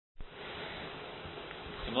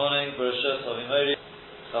Good morning, Barashas Havimori.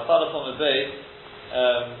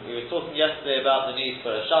 We were talking yesterday about the need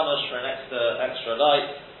for a shamash, for an extra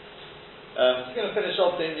light. We're going to finish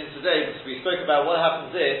off the Indian today because we spoke about what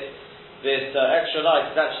happens if this extra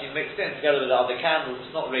light is actually mixed in together with the other candles.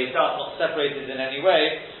 It's not raised up, not separated in any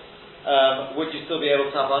way. Would you still be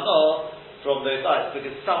able to have anor from those lights?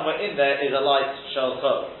 Because somewhere in there is a light shel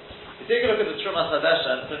chol. If you take a look at the Trumas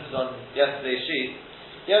Hadesha printed on yesterday's sheet,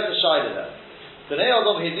 here's the shayla there. There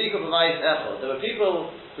were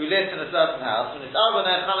people who lived in a certain house, and the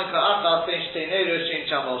Ner Chanukah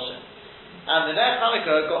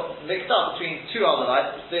got mixed up between two other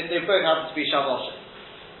lights. They both happened to be Shamoshin.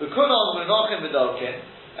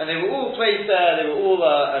 And they were all placed there, they were all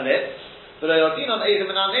lit. But we're not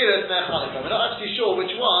actually sure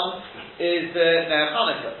which one is the Ner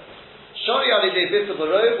Chanukah.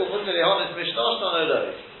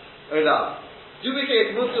 Do we say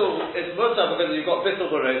it's mutter because you've got bittul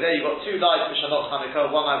barov there, you've got two lights which are not Chanukah,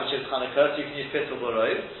 one light which is Chanukah, so you can use bittul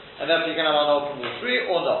barov, and therefore you can have anor from all three,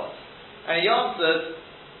 or not? And he answered,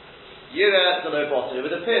 Yireh Zelo Botter. It would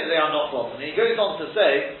appear that they are not Botter. And he goes on to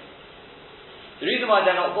say, the reason why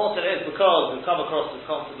they're not Botter is because, we've come across this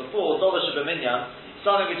concept before, Dovash B'Minyan,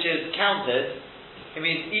 something which is counted, it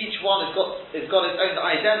means each one has got its own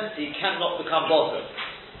identity, cannot become Botter.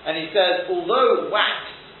 And he says, although wax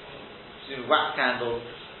candles,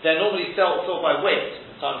 they're normally sold by weight.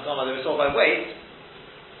 In times gone by they were sold by weight.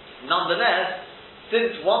 Nonetheless,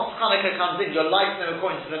 since once Chanukah comes in, your lights know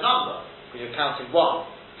according to the number, because you're counting 1,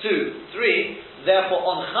 2, 3. Therefore,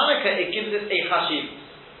 on Chanukah it gives it a chashivus,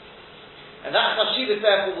 and that chashivus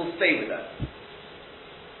therefore will stay with them.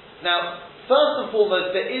 Now, first and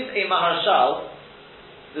foremost, there is a Maharshal.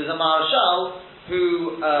 There's a Maharshal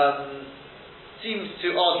who seems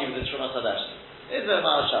to argue with the Trumas Hadesha. There's a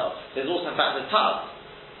Maharshal. There's also, in fact, the Taz,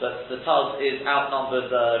 but the Taz is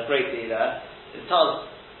outnumbered greatly there. The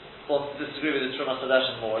Taz wants to disagree with the Trumas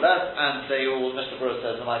Hadesha more or less, and they all, Mr. Burrow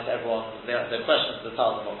says, like everyone, their questions to the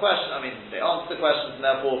Taz are not questions. I mean, they answer the questions, and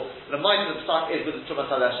therefore, the might of the stuck is with the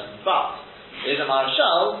Trumas Hadesha. But there's a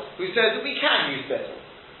Maharshal who says that we can use bittul.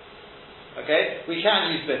 Okay, we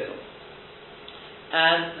can use bittul.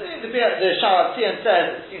 And the Sharat Tzion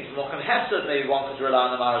says it seems more conhesed, maybe one could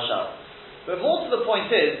rely on the Maharshal. But more to the point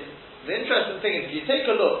is, the interesting thing is, if you take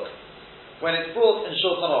a look, when it's brought in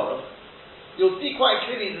Shulchan Aruch, you'll see quite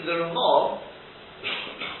clearly that the Ramah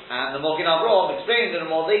and the Mogen Avraham explaining the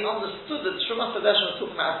Ramah, they understood that Trumas Hadesha was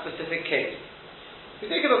talking about a specific case. If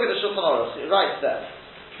you take a look at the Shulchan Aruch, it writes there,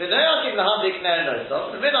 the minhag is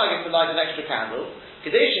to light an extra candle,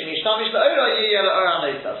 that if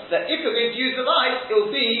you're going to use the light, it will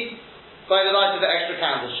be by the light of the extra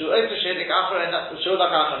candle. That's the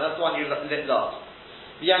one you lit last.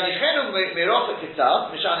 It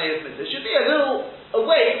should be a little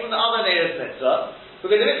away from the other Neiros Mitzvah,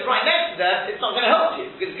 because if it's right next to them, it's not going to help you,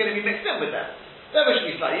 because it's going to be mixed in with them. Then we should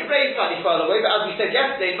be slightly raised, slightly further away, but as we said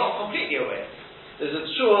yesterday, not completely away. There's a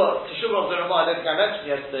Teshuvah of the Ramah, I don't think I mentioned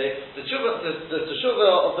yesterday, the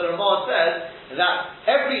Teshuvah of the Ramah says that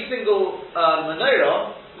every single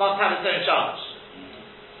menorah must have its own shamash.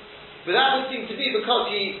 But that would seem to be because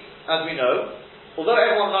he, as we know, although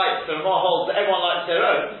everyone likes, the Ramah holds that everyone likes their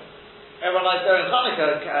own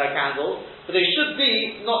Chanukah candles, but they should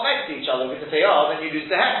be not next to each other, because if they are, then you lose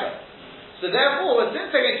the hecker. So therefore, since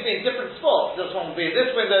they're going to be in different spots, this one will be in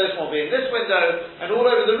this window, this one will be in this window, and all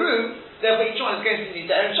over the room, therefore each one is going to need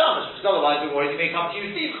their own shamash, because otherwise we're worried you may come to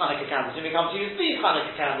use these Chanukah candles, you may come to use these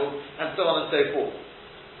Chanukah candles, and so on and so forth.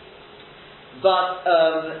 But,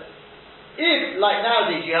 if, like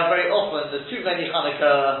nowadays, you have very often, there's too many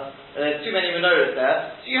Chanukah, too many menorahs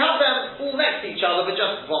there, so you have them all next to each other, but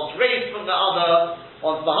just one's raised from the other,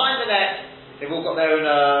 one's behind the neck, they've all got their own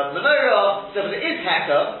menorah, so if it is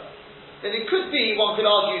hecker, then it could be, one could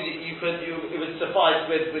argue that it would suffice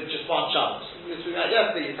with just one chunk.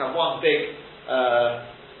 Yesterday you'd have one big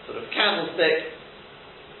sort of candlestick,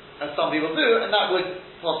 as some people do, and that would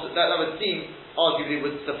seem, arguably,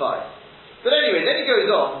 would suffice. But anyway, then he goes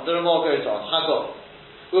on, the Ramah goes on, Hagol.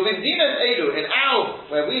 Within Dinas Eilu, in Al,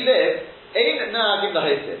 where we live, Ein Na'agim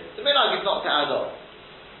Lahosid. The minhag is not to add on.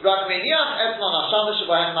 They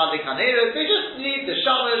just need the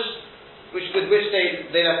shamash with which they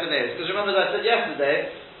left the nails. Because remember, as I said yesterday,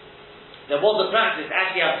 there was a practice to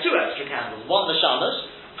actually have two extra candles, one the shamash,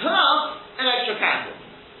 plus an extra candle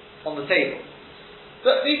on the table.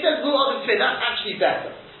 But he says, that's actually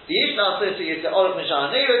better. The Yishna associates the Orif Mishana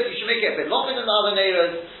Neiros, you should make it a bit longer than the other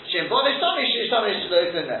Neiros. Shembonish Tamish in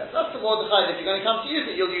there. That's the Mordechai, if you're going to come to use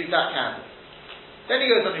it, you'll use that candle. Then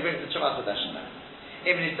he goes on, he brings the Trumas Hadesha now.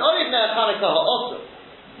 If it's Orif Ner Chanukah Ha'osur,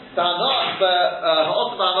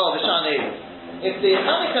 if the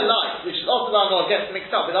Hanukkah light, which is Otabano, gets mixed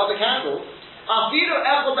up with other candles, even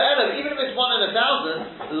if it's 1 in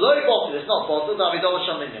 1,000, low bottle, it's not bottled, because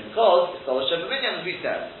it's Dollar Shabbaminyan, as we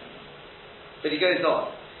said. But he goes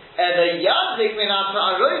on.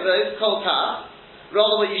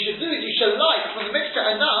 Rather, what you should do is you should light from the mixture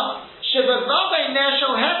enough, so you'll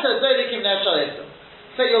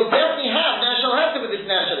definitely have Nashal Heta with this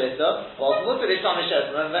Nashal Heta, or look at this on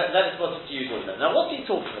and then it's wanted to use all of them. Now, what's he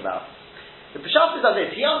talking about? The Peshat is like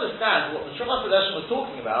this, he understands what the Shumas Hadashim was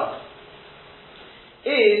talking about,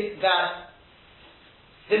 is that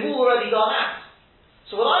they've all already gone out.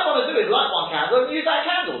 So what I want to do is light one candle and use that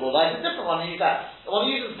candle, or light a different one and use that. I want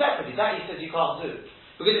to use them separately. That he says you can't do.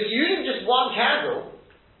 Because if you're using just one candle,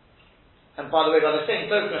 and by the way, by the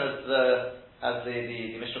same token as the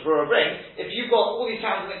Mishnah Berurah brings, if you've got all these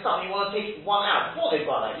candles mixed up and you want to take one out before they've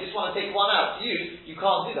gone out, you just want to take one out to use, you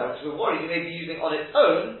can't do that because we're worried you may be using on its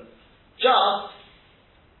own just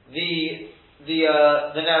the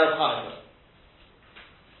Ner of Hanukkah.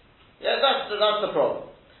 Yeah, that's the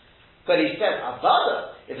problem. But he said,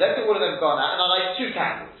 Avada, if let's say all of them have gone out, and I light 2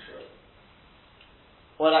 candles,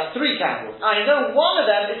 or like 3 candles, I know one of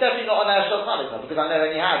them is definitely not an Ner of Hanukkah, because I know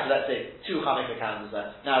only had, let's say, 2 Hanukkah candles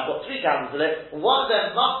there. Now I've got 3 candles lit, one of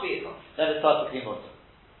them must be, then it's perfectly mutter.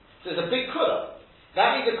 So there's a big kula.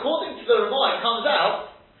 That means according to the Ramah, it comes out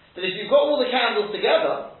that if you've got all the candles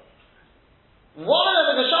together, one of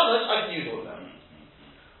them is a Shamash, I can use all of them.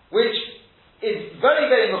 Which is very,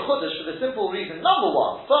 very mechudesh for the simple reason. Number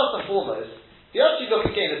one, first and foremost, if you actually look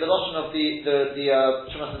again at the lotion of the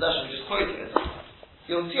Shumas Hadashim, which is quoted,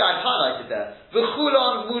 you'll see I've highlighted there.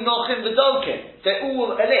 V'chulon munochim v'dokin. They're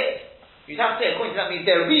all lit. You'd have to say, according to that means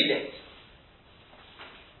they're relit.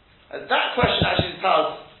 That question actually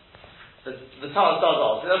tells the Taz does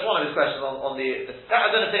answer. That's one of his questions on the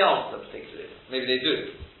I don't know if they answer particularly. Maybe they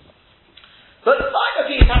do. But the fact that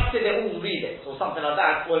you have to say they're all relit or something like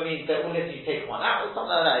that, or it means they're all lit and you take one out or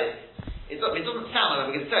something like that. It doesn't sound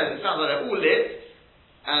like that because it sounds like they're all lit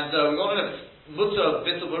and we've got enough mutter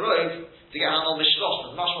bittul baroid to get on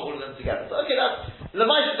mishlosh, much more all of them together. So okay, that's the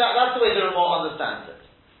way the Ramah understands it.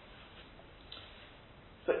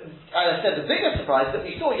 But as I said, the biggest surprise that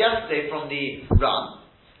we saw yesterday from the Ran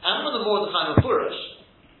and from the Mordechai of Purush,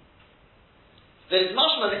 that it's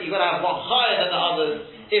much more that you've got to have one higher than the others.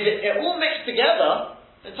 If it all mixed together,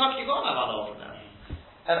 then Tuck you can't have one from them.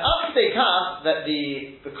 And after they cast that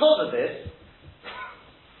because of this,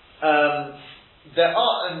 there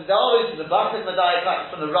are those the Bakit Madai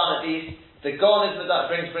from the Ran at least, the Gon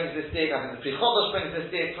brings this stick, I think the Prichodos brings this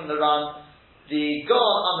stick from the Ran. The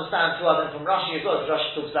Gon understands two others from Rashi as well, because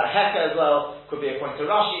Rashi talks about Heka as well, could be according to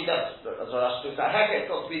Rashi, that's what Rashi talks about Heka, it's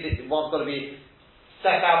got to be, one's got to be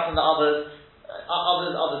set out from the others.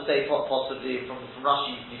 Others say possibly from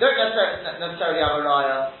Rashi you don't necessarily have a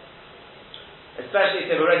raya, especially if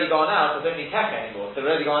they've already gone out. I don't need Heka anymore. If they've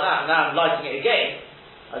already gone out and now I'm lighting it again,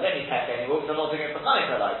 I don't need Heka anymore because I'm not doing it for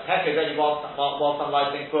Hanukkah light. Heka is only whilst I'm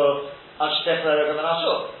lighting for Ashtef Erogam and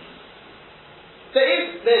Ashur.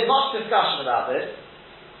 There's much discussion about this,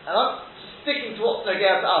 and I'm sticking to what's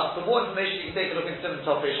Nogea to us. For more information you can take a look in Simon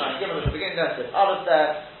Topri Shine Gimel at the beginning there, there's others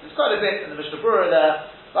there, there's quite a bit in the Mishnah Berurah there.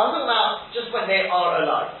 But I'm talking about just when they are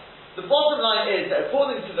alive. The bottom line is that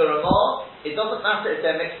according to the Ramah, it doesn't matter if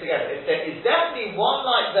they're mixed together. If there is definitely one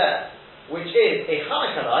light there, which is a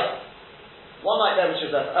Hanukkah light, one light there which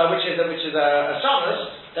is a Shamash,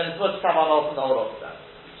 then it's put Taman off from the whole lot of that.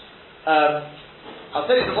 I'll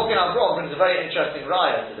tell you, the Mokin Avrom brings a very interesting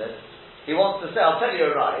raya to this. He wants to say, I'll tell you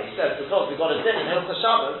a raya. He says, because we've got a din in Hilchah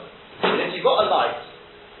Shabbos, if you've got a light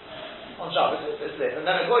on Shabbos, it's lit, and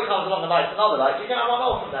then a guy comes along and lights another light, you can have one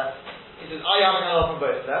off from there. He says, I am having an off from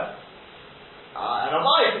both of them. And on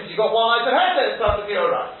my, since you've got one light of Heta, it's perfectly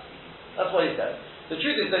alright. That's what he says. The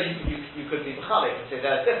truth is that you could be mechalik and say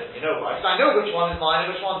they're different, you know why? Because I know which one is mine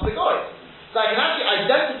and which one's the guy's. So I can actually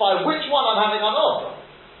identify which one I'm having an off from.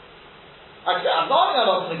 I can say, I'm not having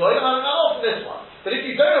an off from the guy, I'm having an off from this one. But if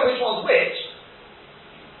you don't know which one's which,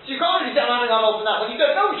 so you can't really say I'm having an off from that when you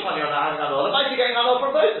don't know which one you're not having an off. It might be getting an off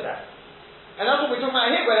from both of them. And that's what we're talking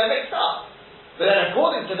about here, where they're mixed up. But then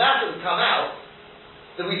according to that, it would come out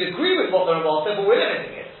that we'd agree with what the Ramah said, but we're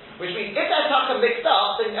limiting it. Which means if they're mixed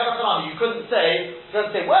up, then you couldn't say,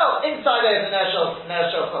 well, inside there is a Ner Shel,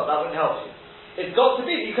 that wouldn't help you. It's got to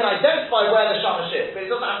be that you can identify where the Shamash is, but it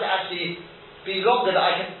doesn't have to actually be longer that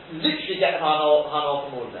I can literally get Hanol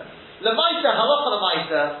from all of them. L'maisa, halacha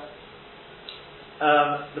l'maisa,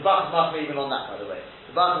 the Bach Machmir even on that, by the way.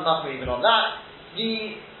 The Bach Machmir even on that.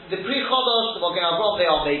 The Pri Chodosh, the Mogen Avrom, they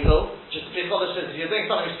are Mekel. Just the Pri Chodosh says if you're doing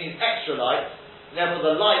something which needs extra light, and therefore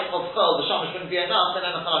the light of chol, the shamash wouldn't be enough, then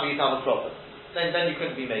you'd have a problem. Then you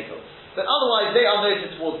couldn't be makel. But otherwise, they are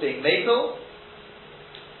noted towards being makel,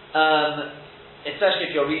 especially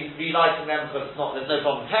if you're relighting them because there's no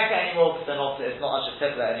problem with heka anymore, because it's not asher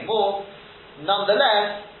tefillah anymore.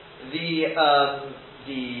 Nonetheless, the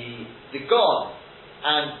gon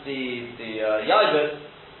and the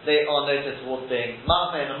yaibus, they are noted towards being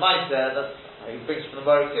matne and a meiser. That's he brings from the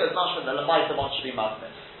Murray too. It's much that the meiser one should be matne.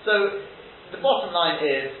 So the bottom line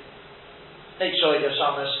is, make sure your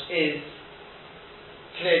shamash is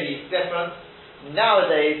clearly different.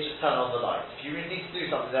 Nowadays, just turn on the light. If you really need to do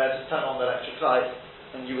something there, just turn on the electric light,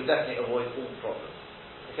 and you would definitely avoid all problems.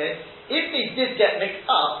 Okay? If they did get mixed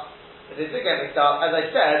up, as I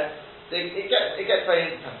said, it gets very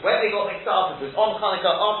interesting. Where they got mixed up, if it was on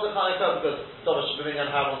Hanukkah, after Hanukkah, because Dover Shabbat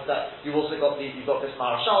and Haron that you've also got you've got this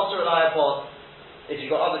Marashal to rely upon. If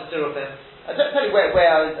you've got other Sirufim, I don't tell you where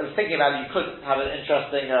I was thinking about. You could have an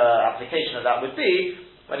interesting application of that would be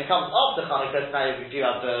when it comes after Hanukkah. Now, if you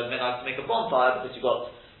have the midnight to make a bonfire, because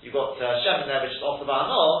you've got Shem in there, which is off the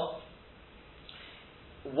Ba'anor.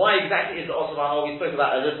 Why exactly is it off the Ba'anor? We spoke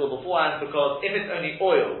about it a little beforehand, because if it's only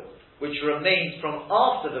oil which remains from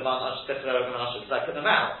after the Manash Tefillah and Manash, because I put them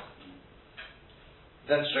out,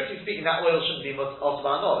 then strictly speaking, that oil shouldn't be off the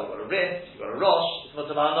Ba'anor. You've got a Ritz, you've got a Rosh, it's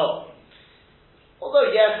Mutar Ba'anor. Although,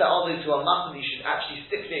 yes, there are those who are Matan, you should actually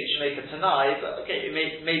stipulate, you should make a Tanai, but okay, it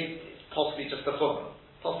may possibly just a Chumrah.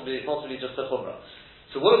 Possibly just a Chumrah.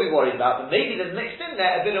 So what are we worried about? But maybe there's mixed in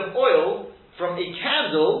there a bit of oil from a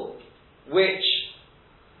candle which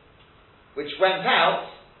went out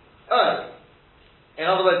early. In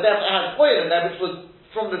other words, therefore it has oil in there which was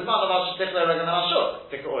from the Zman of Asher Tikla Regam and Ashur.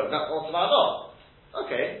 Tikla oil, that's also not.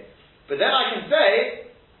 Okay. But then I can say,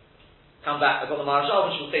 come back, I've got the Marashal,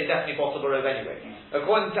 which will say definitely possible rove anyway.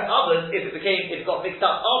 According to others, if it got mixed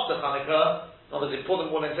up after Hanukkah, obviously pour them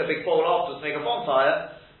all into a big bowl afterwards to make a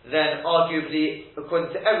bonfire, then arguably,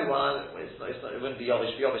 according to everyone, it wouldn't be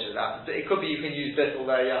Yovish with that, but it could be you can use this,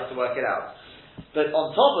 although you have to work it out. But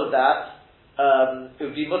on top of that, it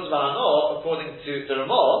would be Mutar Ba'anor, according to the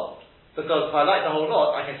Ramah, because if I like the whole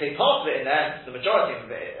lot, I can say part of it in there, the majority of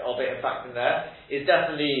it in fact in there, is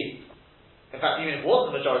definitely, in fact even if it was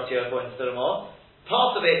the majority according to the Ramah,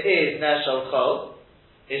 part of it is Ner Shel Chol,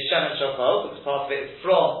 is Shem and Shachol, because part of it is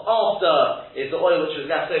from after, is the oil which was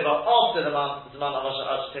left over after the month of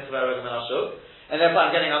Asher Tikva Regam and Ashur, and therefore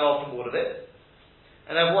I'm getting oil from all of it.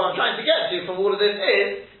 And then what I'm trying to get to from all of this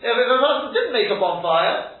is, if a person didn't make a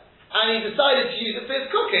bonfire, and he decided to use it for his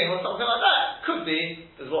cooking or something like that, could be,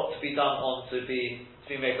 there's what to be done on to be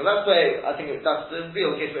made. That's where, I think that's the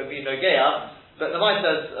real case where it would be no Geya. But the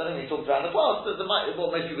Maisa, I think we talked about in the past, that what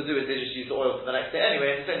most people do is they just use the oil for the next day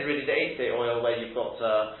anyway, and it's only really the 8th day oil where you've got,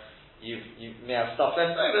 you may have stuff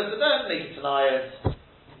left over, so don't make it tonight.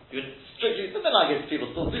 Strictly, but then I guess people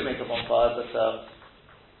still do make a bonfire, but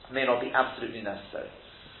may not be absolutely necessary.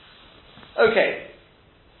 Okay,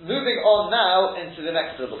 moving on now into the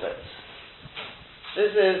next little bit.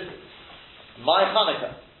 This is my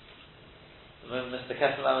Hanukkah. Mr.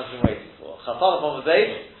 Kesselman has been waiting for. Chafal upon the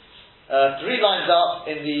base. 3 lines up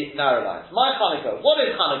in the narrow lines. My Hanukkah. What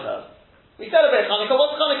is Hanukkah? We celebrate Hanukkah.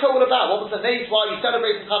 What's Hanukkah all about? What was the name? Why are you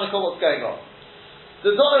celebrating Hanukkah? What's going on?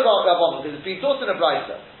 The Dono Rabbanon, because it's been taught in a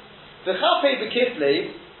Brisa. The Chafei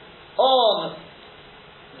B'Kislev, on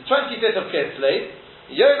the 25th of Kislev,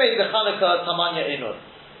 Yomei the Hanukkah Tamanya Inun.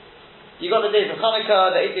 You got the days of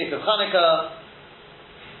Hanukkah, the 8 days of Hanukkah,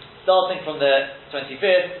 starting from the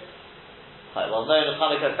 25th. Quite well known,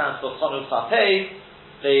 Hanukkah stands for Chanu Chafei.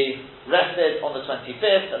 They rested on the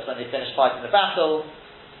 25th, that's when they finished fighting the battle.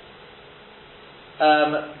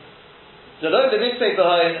 Not to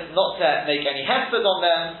make any hesped on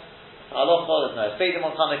them. Halacha, there's no fedim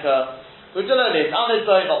on Hanukkah.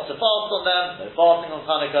 Not to fast on them, no fasting on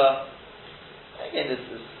Hanukkah. Again, this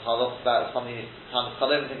is halacha about something times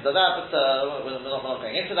kalim and things like that, but we're not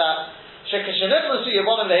going into that. Because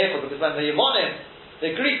when the Yevonim, the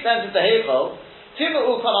Greeks entered the Heichal, Timu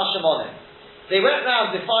Ukon Hashemonim. They went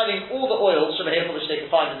round defiling all the oils from the Heichal which they could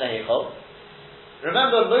find in the Heichal.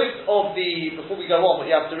 Remember, before we go on, what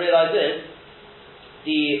you have to realise is,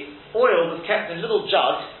 the oil was kept in little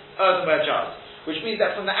jugs, earthenware jugs, which means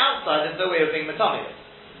that from the outside there's no way of being matame.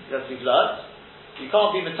 As we've learned, you can't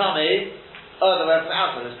be matame earthenware from the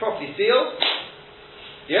outside. It's properly sealed.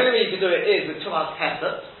 The only way you can do it is with Tumas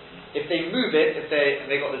Kesset. If they move it, and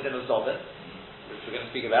they got the din of Zolvin, which we're going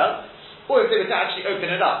to speak about, or if they were to actually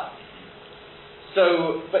open it up.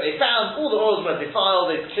 So, but they found all the oils were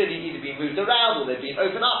defiled, they'd clearly either been moved around or they'd been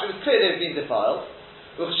opened up, it was clear they'd been defiled.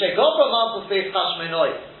 And when the Malchus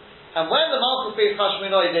Beis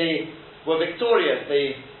Chashmonoi, they were victorious,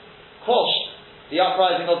 they quashed the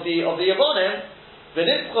uprising of the Yavonim,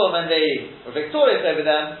 V'nitzchum, and they were victorious over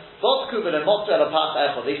them,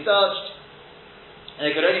 they searched, and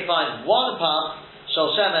they could only find one part,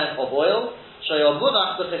 shel shemen, of oil, which was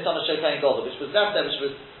left there, which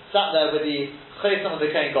was sat there with the chesam of the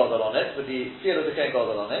Kohen Gadol on it, with the seal of the Kohen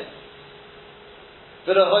Gadol on it.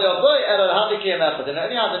 But it only had enough to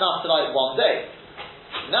light one day.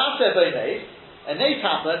 Now a nace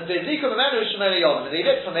happened, and they lit from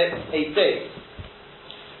it 8 days.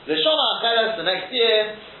 The next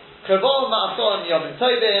year,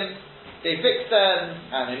 they fixed them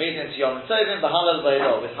and they made them to Yom Tovim,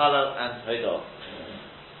 with halal and hodah.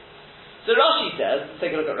 So Rashi says,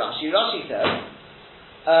 take a look at Rashi. Rashi says,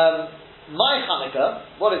 my Hanukkah,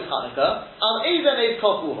 what is Hanukkah? Al Eiza Neiv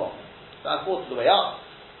Kofuho. That's 4th of the way up.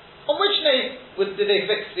 On which Neiv did they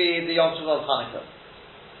fix the Yom Tov of Hanukkah?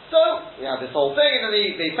 So, we have this whole thing, and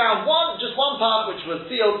then they found just one part which was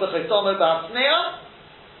sealed with Chesomo B'Hatznea.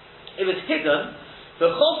 It was hidden, the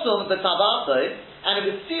Chosum B'Tabasai, and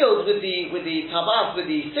it was sealed with the tabas, with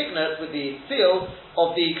the signet, with the seal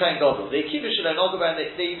of the Kohen Gadol. The Kiddush and Ogaba,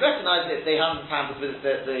 and they recognized it, they hadn't tampered with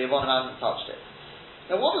it, the Yavonim hadn't touched it.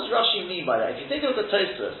 Now what does Rashi mean by that? If you take a look at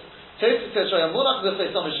Tosfos says, Shoyamunach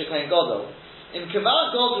v'Chesom Kohen Gadol, in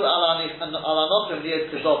Kavar Gadol Alanochim Liez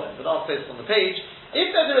Kezovim, but I'll post on the page, if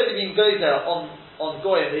there's already been Gozer on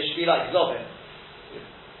Goyim, they should be like Zovim.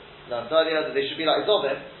 That's the idea that they should be like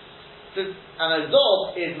Zovim. So, and a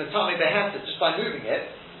zob is metame behefted just by moving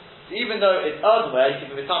it. So even though it's earthenware, you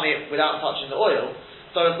can metame it without touching the oil.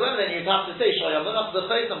 So as well, then you'd have to say shayamunach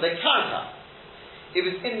b'chayim they karka. It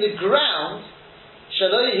was in the ground.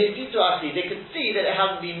 Shaloi hisitu asi. They could see that it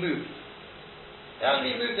hadn't been moved. It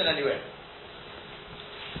hadn't been moved in any way.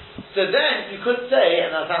 So then you could say,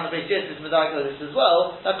 and that's how the Beis Yosef Medaik this as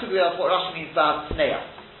well. That could be what Rashi means by Tneya.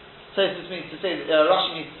 Tosfos means to say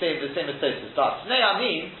Rashi means to say the same as Tosfos. But Tneya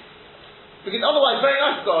means. Because otherwise, very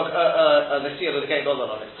nice, it's got a seal of the Kohen Gadol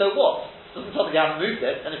on it. So what? It doesn't tell me they haven't moved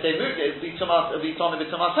it, and if they moved it, it'll be Tomas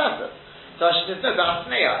Hesed. So I should just know,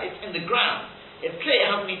 it's in the ground. It's clear it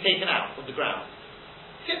hasn't been taken out of the ground.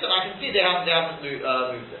 Simple, I can see they haven't moved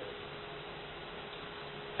it.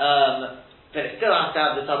 But it still has to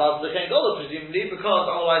have the Tabas of the Kohen Gadol, presumably, because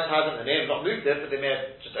otherwise they may have not moved it, but they may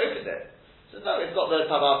have just opened it. So no, it's got the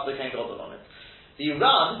Tabas of the Kohen Gadol on it. The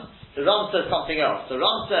Ram says something else. The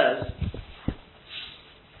Ram says,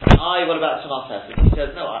 what about Tomas Hesed? He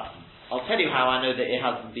says, no, I'll tell you how I know that it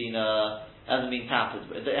hasn't been tampered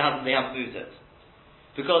with. They haven't moved it.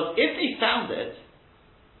 Because if they found it,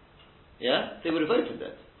 they would have opened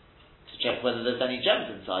it to check whether there's any gems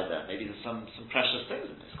inside there. Maybe there's some precious things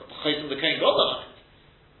in it. It's got the Chosum of the Kohen Gadol on it.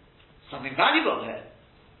 Something valuable here.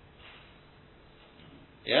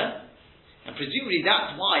 And presumably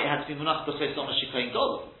that's why it has to be Munach b'Chosum of Kohen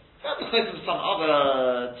Gadol. If it's close to some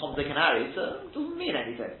other Tom, Dick and Harry, so it doesn't mean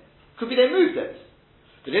anything. Could be they moved it.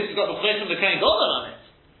 But if it's got the Chosum of the Kohen Gadol on it,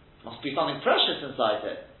 must be something precious inside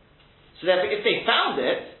it. So therefore, if they found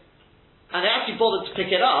it, and they actually bothered to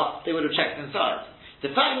pick it up, they would have checked inside.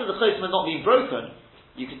 The fact that the Chosum had not been broken,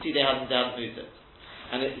 you can see they haven't moved it.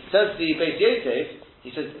 And it says the Beis Yosef,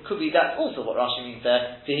 he says, it could be that's also what Rashi means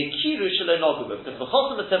there, the Hikiru Shelo Noguba, because the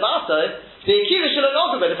Chosum of Tevaso, the Hikiru Shelo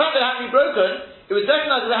Noguba, the fact that it hadn't been broken, it was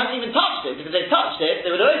recognized that they hadn't even touched it, because if they touched it,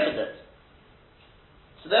 they would have opened it.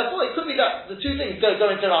 So therefore, it could be that the two things go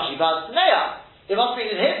into Rashi. But Neah, it must have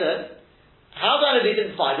been hidden. How do I know they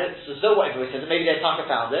didn't find it? So what if it was hidden? Maybe their Taka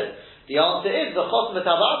found it. The answer is the Chosm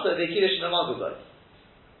Tabasa, the Kiddush and Amagubo.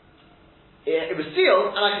 It was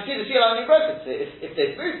sealed, and I can see the seal hadn't been broken. So if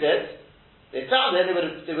they'd moved it, they found it,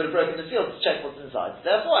 they would have broken the seal to check what's inside.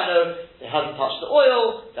 Therefore, I know they hadn't touched the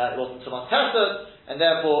oil, that it wasn't so much tested, and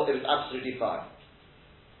therefore it was absolutely fine.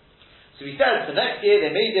 So he says the next year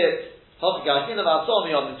they made it. Not that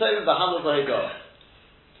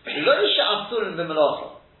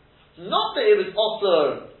it was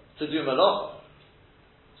also to do malacha.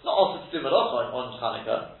 It's not also to do malacha on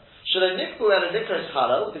Hanukkah.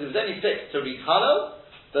 Because it was only fixed to read halal,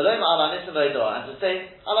 and to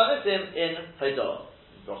say alanisim in Haidah.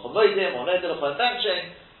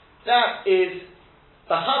 That is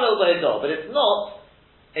the halal v'Haidah, but it's not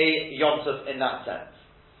a Yom Tov in that sense.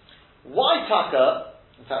 Why Taka?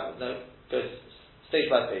 In fact, no, goes stage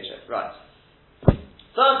by stage here. Right.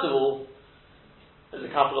 First of all, there's a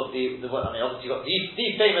couple of obviously you've got the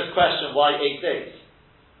famous question, why 8 days?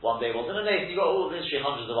 One day wasn't an 8, you've got all literally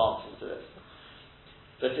hundreds of answers to this.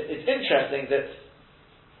 But it's interesting that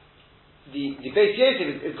the Beis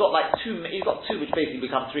Yosef has got he's got two which basically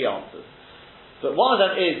become 3 answers. But one of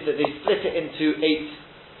them is that they split it into eight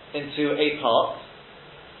parts.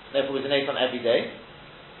 therefore it was an eight on every day.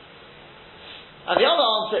 And the other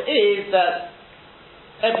answer is that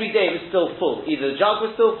every day was still full. Either the jug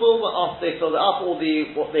was still full after they filled it up, or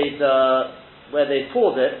where they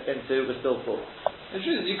poured it into was still full. The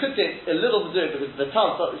truth is, you could take a little bit because the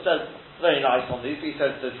Taz says very nice on these. He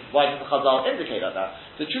says that why didn't Chazal indicate like that?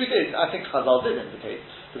 The truth is, I think Chazal did indicate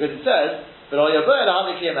because it says. What's the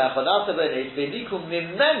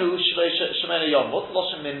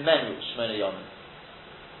loshon mimenu shmona yomim?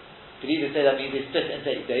 You could either say that means they split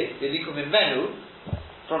into 8 days. Mimenu,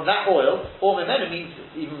 from that oil, or mimenu means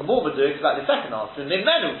even more meduk about the second answer.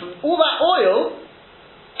 Mimenu, from all that oil,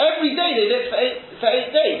 every day they lived for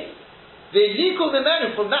 8 days. V'liku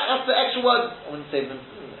mimenu, from that's the extra word. I wouldn't say because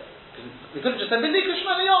we couldn't just say v'liku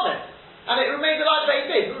shmona yomim, and it remained alive for 8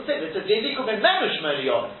 days. It doesn't say that. It says v'liku mimenu shmona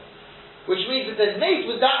yomim, which means that the nate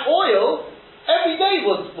with that oil every day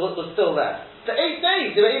was still there. For 8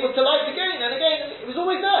 days they were able to light again and again. It was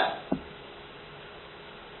always there.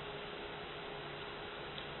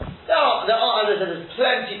 There's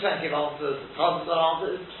plenty of answers, tons of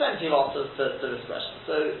answers, plenty of answers to this question.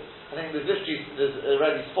 So I think there's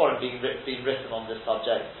already forum being written on this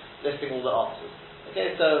subject, listing all the answers.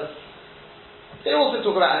 Okay, so they also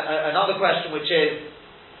talk about another question, which is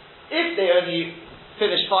if they only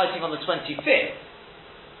finish fighting on the 25th,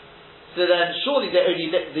 so then surely they only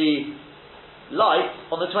lit the light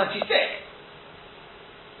on the 26th.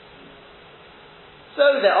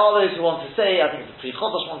 So there are those who want to say, I think the Pri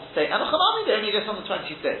Chodosh wants to say, and Chanami they only lit on the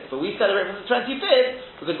 26th, but we celebrate from the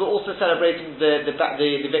 25th because we're also celebrating the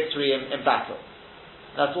victory in battle.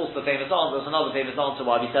 That's also the famous answer. There's another famous answer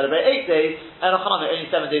why we celebrate 8 days, and Chanami only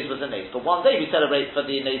 7 days was a nace, but 1 day we celebrate for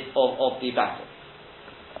the nace of the battle.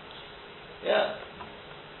 Yeah.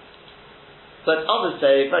 But others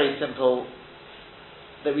say, very simple,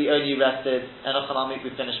 that we only rested, and we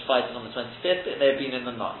finished fighting on the 25th, it may have been in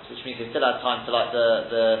the night, which means they still had time to light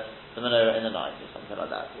the menorah in the night, or something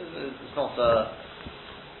like that. It's not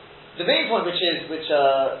the main point which is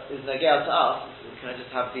negel to us, can I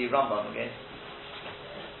just have the Rambam again?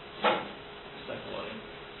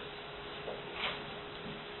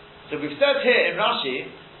 So we've said here in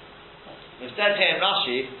Rashi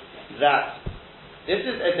that this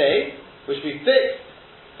is a day which we fixed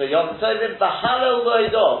for Yom Tovim b'halel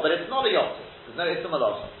lo'idah, but it's not a Yom Tov. There's no Isma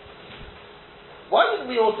Locha. Why didn't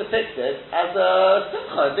we also fix it as a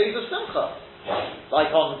Simcha, days of Simcha?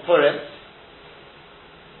 Like on Purim,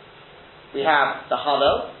 we have the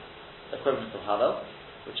Halel, equivalent of Halel,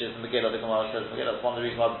 which is Megillah, the Gemara says Megillah. That's one of the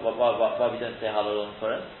reasons why we don't say Halel on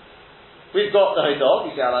Purim. We've got the Hodah,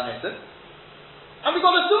 we say Ala Nissen, and we've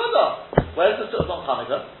got the Su'udah. Where's the Su'udah on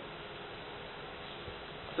Hanukkah?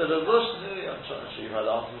 So the Rosh, I'm trying to show you how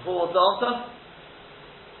the answer before. What's the answer?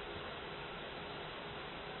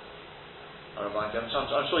 I'll remind you, I'm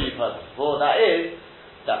sure you've heard this before. That is,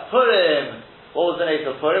 that Purim, what was the name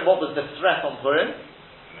of Purim? What was the threat on Purim?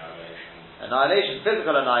 Annihilation,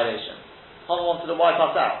 physical annihilation. Haman wanted to wipe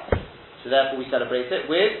us out. So therefore we celebrate it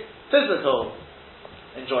with physical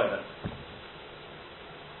enjoyment.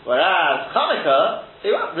 Whereas Hanukkah,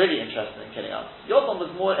 they weren't really interested in killing us. Yom Tov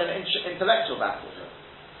was more an intellectual battle.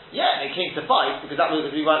 Yeah, they came to fight because that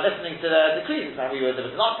was we weren't listening to their decrees and we were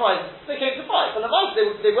not surprised they came to fight. But the most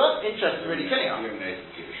they weren't interested in really killing us.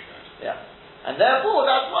 Yeah. And therefore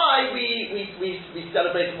that's why we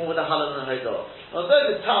celebrated more with the Halal and the Hodah.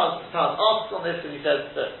 Although the Taz asks on this and he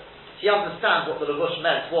says that he understands what the Lavush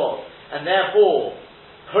meant was, and therefore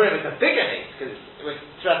Purim is a bigger nate because it was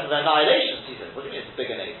threat of annihilation. He said, what do you mean it's a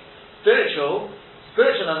bigger nate? Spiritual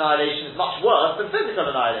annihilation is much worse than physical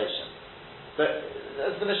annihilation. But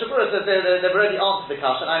as the Mishnah Berurah says, they've already answered the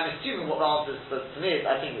question. I'm assuming what the answer is, but to me,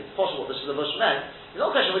 I think it's possible what the Lavush meant. It's not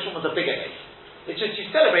a question of which one was the bigger nate. It's just you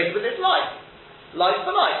celebrated with its life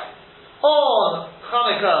for life. On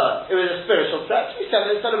Hanukkah, it was a spiritual threat. We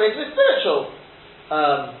celebrated with spiritual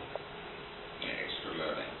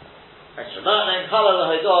extra learning. Halal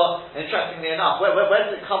Hodah. Interestingly enough, where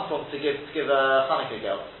does it come from to give a Hanukkah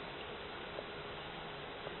girl?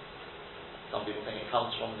 Some people think it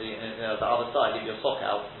comes from the other side, give your sock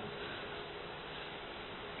out.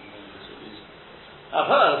 I've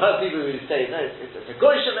heard people who say, no, it's a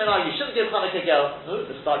goyishem minhag, you shouldn't give Hanukkah girl. No,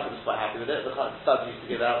 the Stadler was quite happy with it. The Stadler used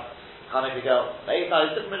to give out Hanukkah girl. The 8th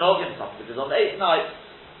night, it's different minhagim some, because on the 8th night,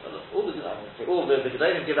 all the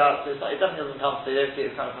Gedolim give out, so it definitely doesn't come, so you don't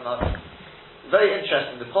see it coming from us. Very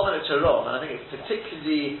interesting, the Ponevet Torah, and I think it's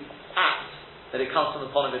particularly apt that it comes from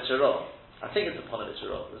the Ponevet Torah. I think it's the Ponevet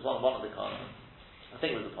Torah. There's one of the Kana. I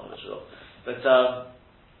think it was the Ponevet Torah. But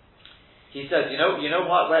he says, you know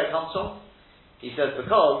where it comes from? He says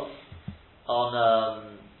because on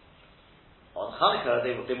on Hanukkah,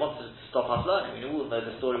 they wanted to stop us learning. We all know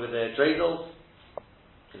the story with the dreidels,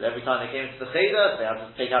 because every time they came to the Cheder, they had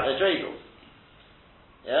to take out their dreidels.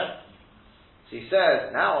 Yeah? So he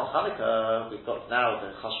says, now on Hanukkah, we've got now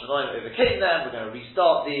the Chashmonaim overcame them, we're going to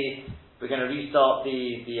restart the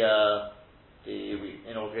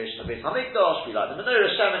inauguration of Beis Hamikdash. We like the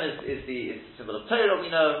menorah. Shemen is the symbol of Torah.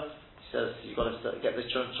 We know. He says you've got to get the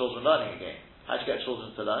children learning again. How do you get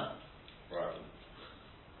children to learn? Right.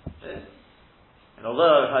 Yeah. And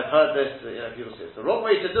although I've heard this, people say it's the wrong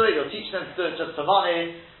way to do it. You're teaching them to do it just for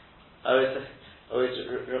money. I always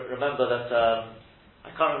remember that.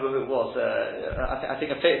 I can't remember who it was. I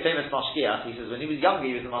think a famous mashgiach. He says when he was younger,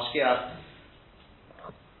 he was a mashgiach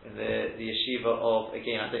in the yeshiva of,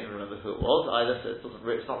 again, I don't even remember who it was either, so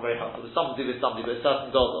it's not very helpful. It was something to do with somebody, but a certain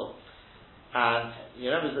Godel. And you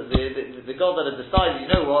remember that the Godel had decided, you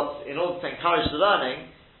know what, in order to encourage the learning,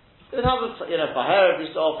 they would have a Bahar every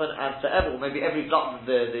so often, and forever, or maybe every block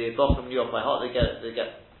the Bochum knew off by heart, they get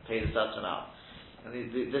paid a certain amount. And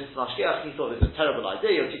this Mashgiach, he thought it was a terrible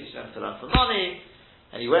idea, you're teaching them to learn for money,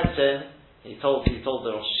 and he went in, He told the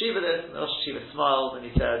Rosh Hashiva this, and the Rosh Hashiva smiled, and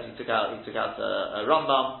he said he took out a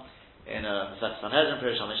Rambam in a Masechet Sanhedrin,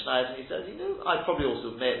 Pirush HaMishnayos, and he says, I probably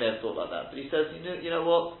also may have thought like that, but he says, you know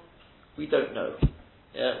what? We don't know.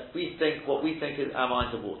 Yeah, what we think is our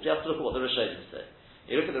minds are warped. You have to look at what the Rishonim say.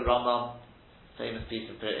 You look at the Rambam, famous piece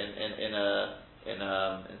in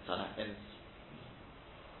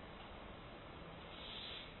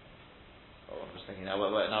I'm just thinking now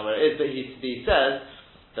where it is, but he says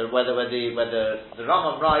that whether the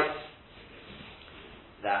Rambam writes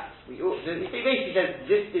that he basically says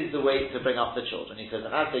this is the way to bring up the children. He says,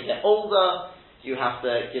 and as they get older, you have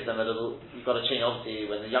to give them you've got to change, obviously,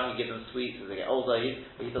 when they're young you give them sweets, as they get older, he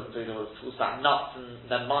doesn't do the full stack nuts and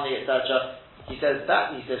then money, etc. He says,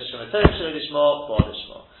 Shematah, Shalishma,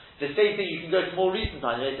 Bodishma. The same thing, you can go to more recent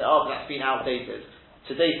times, they say, but that's been outdated.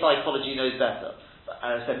 Today's psychology knows better.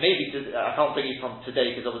 So maybe I can't bring you from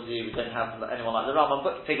today because obviously we don't have anyone like the Rambam,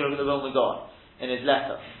 but take a look at the Vilna Gaon in his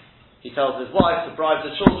letter. He tells his wife to bribe the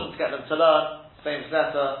children to get them to learn. Famous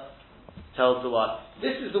letter, tells the wife,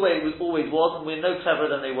 this is the way it always was, and we're no cleverer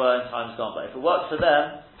than they were in times gone by. If it works for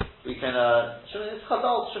them, we can it's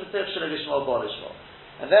chadal,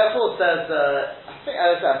 and therefore says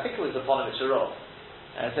I think it was the Ponovitch Arov.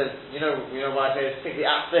 And it says, you know why I say it's particularly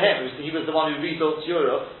apt for him. He was the one who rebuilt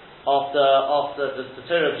Europe after the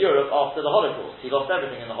Torah of Europe after the Holocaust. He lost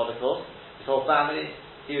everything in the Holocaust. His whole family.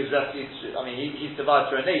 He was rescued. He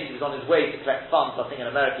survived through a nation. He was on his way to collect funds. I think in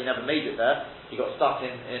America he never made it there. He got stuck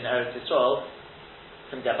in Eretz Yisrael.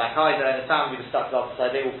 Couldn't get back either. And his family was stuck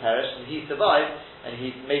outside. They all perished. And he survived. And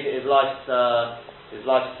he made it his life's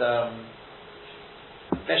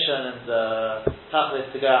mission and tachlis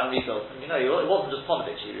to go out and rebuild. And it wasn't just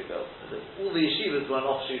Ponovitch he rebuilt. All the yeshivas were an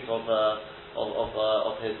offshoot of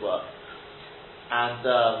his work. And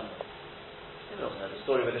the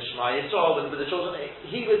story with the Shema Yisrael with the children.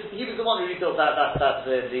 He was the one who rebuilt the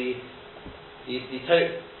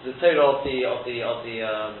Torah of the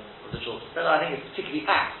children. But I think it's particularly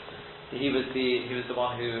apt. He was the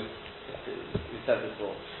one who said this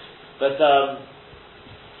law. But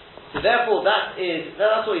so therefore that's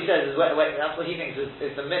what he says. That's what he thinks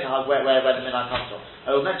is the minhag where the minhag comes from.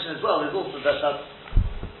 I will mention as well. There's also that's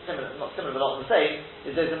similar, not similar but not the same,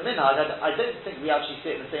 is there's a minhag. I don't think we actually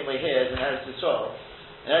see it in the same way here as in Eretz Yisrael.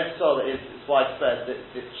 In Eretz Yisraal it's widespread that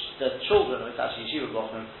the children, it's actually Yeshiva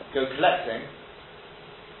Bochum, go collecting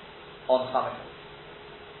on Hanukkah.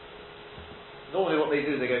 Normally what they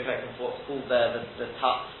do is they go collecting for what's called there the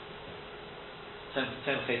Tat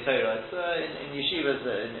Tomchei Torah. It's in yeshivas,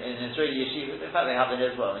 in Israeli yeshivas, in fact they have it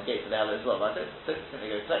here as well, in the gates of the Ella as well, but I don't think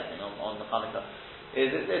they go collecting on the Hanukkah.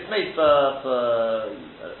 It's made for a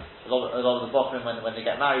lot of the Bochum when they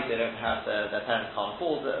get married, they don't have their parents can't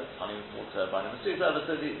afford it, can't even afford to buy them a suit, so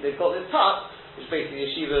they've got this tat, which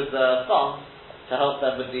basically Yeshiva's fund to help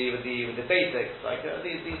them with the basics, like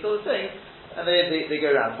these sort of things, and they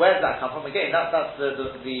go around. Where does that come from? Again, that's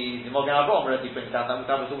the Magen Avraham already brings down that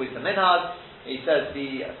was always the minhag. He says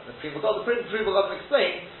the Pri Megadim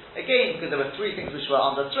explained. Again, because there were three things which were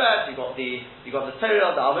under threat. You got the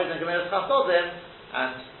Torah, the Avodah, and Gemelos Chasodim.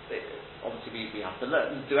 And obviously we have to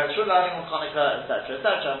do extra learning on Hanukkah, etc.,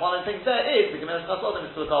 etc. And one of the things there is the Gemelos Chasodim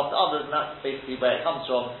is to look after others, and that's basically where it comes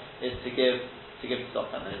from, is to give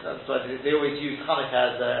stock. And that's why they always use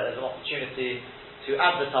Hanukkah as an opportunity to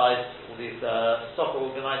advertise all these stock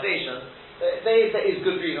organisations. There is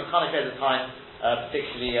good reason Hanukkah at the time,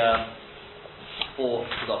 particularly for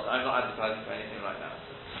stock. I'm not advertising for anything right now,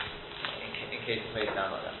 so in case it may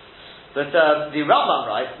sound like that. But the Rambam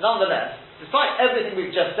writes, nonetheless, despite everything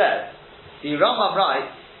we've just said, The Rambam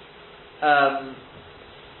writes,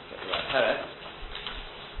 get the right Perek.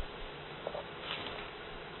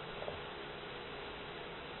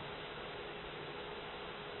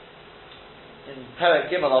 In Perek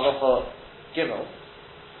Gimel, Halacha Gimel,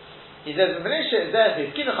 he says, "V'nisha is there. Says,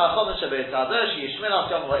 Kinuch hachodesh shebeitzadosh yishmin al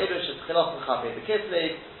yom va'ilu shetchilos mechape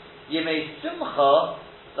bekislev yemei simcha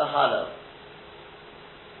v'halav."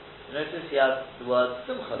 You notice he has the word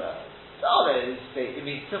simcha there. It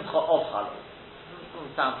means simcha of halav.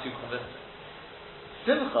 Doesn't sound too convincing.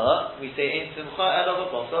 Simcha, we say in simcha elav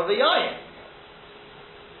b'bosar v'yayin.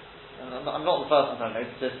 I'm not the first one to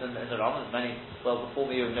notice this in the Rambam. There's many well before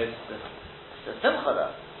me who have noticed this. The simcha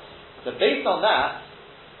there. So based on that,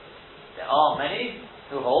 there are many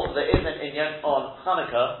who hold there is an inyan on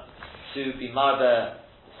Hanukkah to be marbe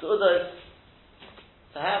su'udos,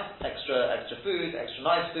 to have extra food, extra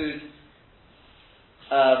nice food.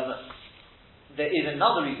 There is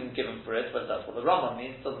another reason given for it, whether that's what the Rambam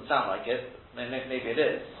means, doesn't sound like it, maybe it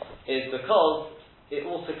is because it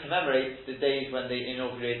also commemorates the days when they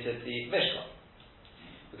inaugurated the Mishkan.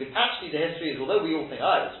 Because actually the history is, although we all think,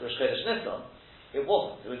 it's Rosh Chodesh Nisan, it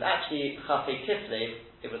wasn't. It was actually Chafei Kislev,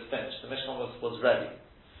 it was finished. The Mishkan was ready.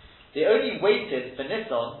 They only waited for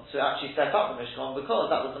Nisan to actually set up the Mishkan because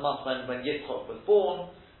that was the month when Yitzchak was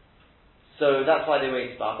born. So that's why they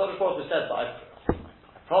waited. But HaKadosh Baruch Hu said, but I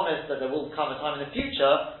promise that there will come a time in the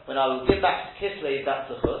future when I will give back to Kislev that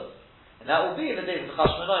zechus, and that will be in the days of the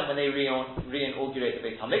Chashmonaim when they re-inaugurate the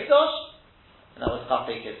Beit HaMikdash, and that was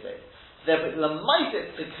Chafei Kislev. Therefore,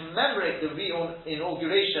 Lamaitit, to commemorate the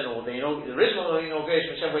re-inauguration, or the original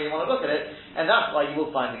inauguration, whichever way you want to look at it, and that's why you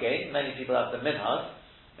will find again, many people have the minhag,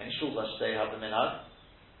 many shuls I should say have the minhag,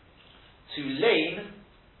 to lane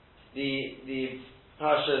the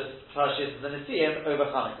parashas the Nesiim over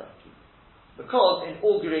Hanukkah. Because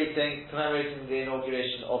commemorating the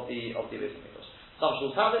inauguration of the Beit HaMikdash. Some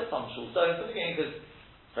shuls have it, some shuls don't, but again, because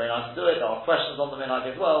it's very nice to do it, there are questions on the minhag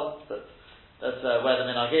as well, but that's where the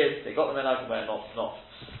minhag is. They got the minhag and where not.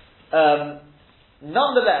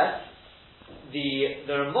 Nonetheless, the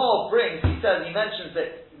Ramah brings. He mentions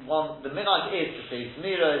that the minhag is to say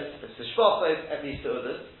zmiros, to shvachos, at least to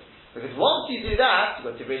others. Because once you do that,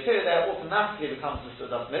 you've got to Tivrei Torah there, automatically becomes the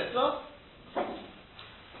Sudas mitzvah,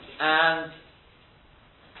 and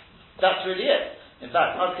that's really it. In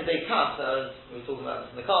fact, Ad Kedei Kas, as we were talking about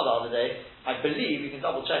this in the car the other day, I believe, you can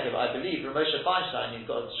double check it, but I believe Ramosha Feinstein, he's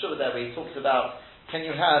got a shuvah there where he talks about, can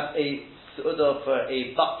you have a su'udah for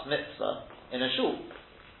a bat mitzvah in a shul?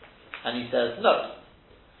 And he says, no.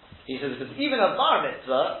 He says, because even a bar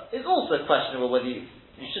mitzvah is also questionable whether you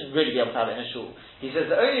shouldn't really be able to have it in a shul. He says,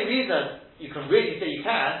 the only reason you can really say you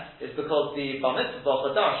can is because the bar mitzvah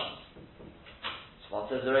are darshan. One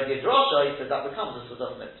says already a drasha, he says that becomes a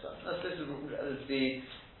sudas mitzvah. This is the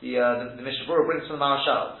Mishnah Berurah brings from the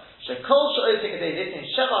Marashal. Shekol she'otik adei in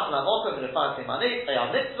shevach la'mokum v'lefar simanit ayah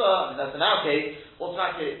mitzvah, and that's in our case,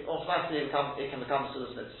 automatically it can become a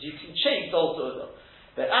sudas mitzvah. You can change the whole sudah.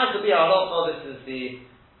 But as the Bi'ar Halacha, this is the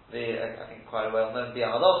I think quite a well known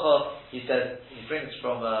Bi'ar Halacha, he says, he brings the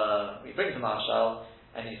Marashal,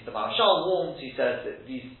 and the Marashal warns, he says that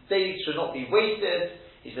these days should not be wasted.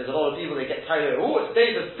 He says a lot of people, they get tired of, it's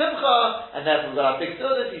days of Simcha, and therefore we've got a big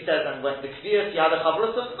sudas. He says, and when the Kviyas, you had a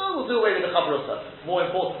Chavrusa, no, we'll do away with the Chavrusa. More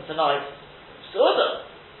important tonight, Suda.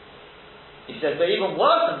 He says, but even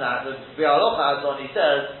worse than that, the Bi'ar Halacha adds on, he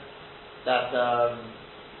says, that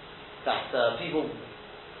people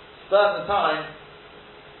spend the time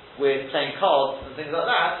with playing cards and things like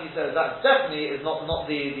that. He says, that definitely is not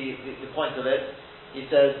the point of it. He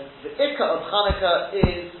says, the Ikka of Hanukkah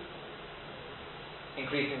is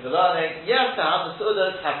increasing the learning. Yes, to have the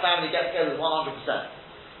sudas, have family get-togethers 100%.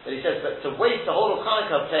 But he says, but to waste the whole of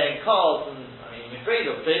Hanukkah playing cards, and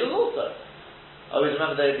Mifredo also. I always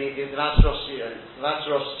remember the Master Rosh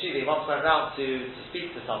Shiva, he once went round to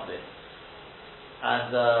speak to somebody. And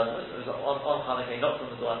it was on Hanukkah, he knocked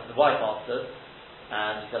on the door, and the wife answered,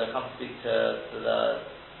 and he said, I've come to speak to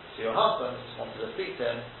your husband, just wanted to speak to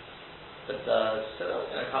him. But she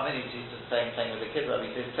said, come in, he's just playing with the kids.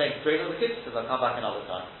 He says, playing straight with the kids. He says, I'll come back another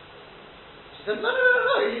time. She said, no,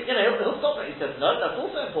 he'll stop it. He says, no, that's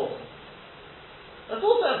also important.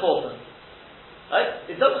 Right?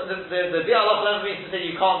 It doesn't, the Bi'ar Halacha means to say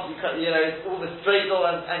you can't, all the dreidel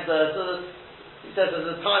and the he says there's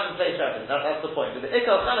a time and place for everything. That's the point. But the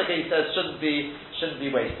Ikka of Hanukkah, he says, shouldn't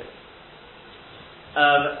be wasted.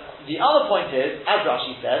 The other point is, as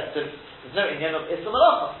Rashi said, there's no inyan of Isra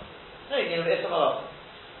Malacha. But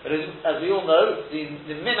as we all know,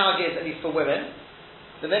 the minhag is, at least for women,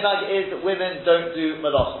 the minhag is that women don't do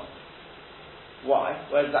malacha. Why?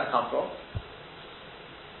 Where does that come from?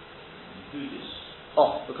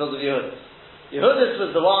 Oh, because of Yehudis. Yehudis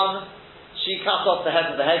was the one, she cut off the head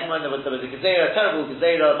of the hegemon. There was a gezerah, a terrible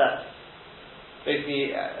gezerah that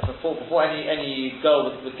basically before any girl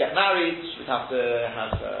would get married, she would have to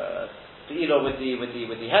have the ilo with the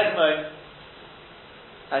hegemon.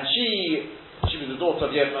 And she was the daughter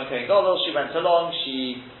of Yochanan Kohen Gadol. She went along,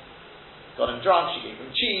 she got him drunk, she gave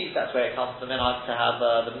him cheese. That's where it comes to the minhag to have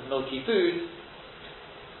the milky food.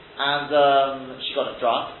 And she got him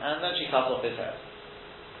drunk, and then she cut off his head.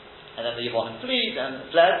 And then the Yavonim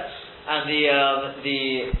fled, and that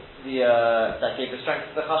gave the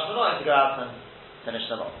strength to the Chashmonaim to go out and finish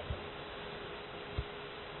them off.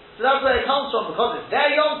 So that's where it comes from, because it's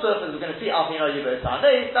their Yom Tov, as we're going to see Alpino Yibos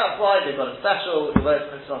Ha'anei. That's why they've got a special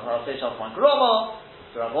Yibos Mitzvah Shazman Groma,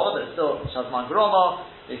 but it's still Shazman Groma.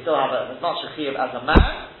 They still have as much a chiyuv as a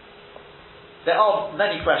man. There are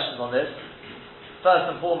many questions on this.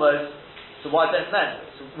 First and foremost, so why don't men?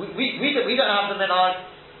 So we don't have the minhag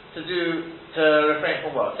to refrain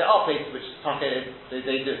from work. There are places which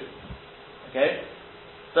they do. Okay?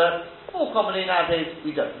 But more commonly nowadays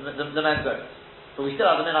we don't. The men don't. But we still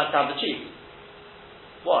have the minhag to have the cheese.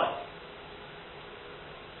 Why?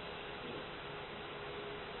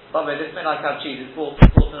 By the way, this minhag to have cheese is brought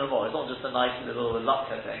in a more. It's not just a nice little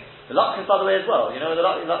lakka thing. The lakka, by the way, as well. You know, the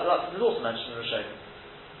lakka is also mentioned in Rishonim.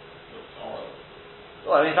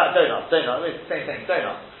 Well, in fact, donuts, it's the same thing,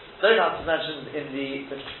 donuts. Donuts is mentioned in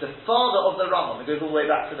the father of the Rambam. It goes all the way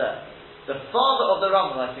back to there. The father of the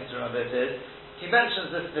Rambam, I think to remember it is, he mentions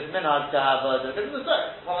this minhag to have because of the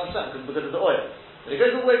soap, because of the oil. But it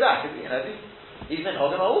goes all the way back. You know, these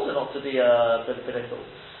minhagim are also not to be belittled.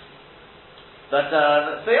 But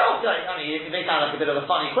they are. I mean, it may sound like a bit of a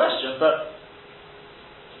funny question, but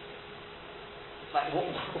like,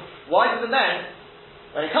 why do the men?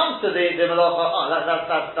 When it comes to the malacha,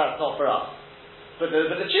 that's not for us. But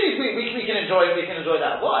the cheese we can enjoy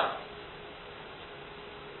that. Why?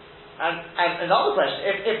 And another question: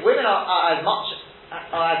 if women are as much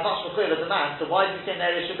mechuyev as a man, so why do you say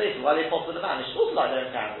they should be? Why are they possible the man? They should also like their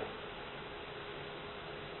own candles.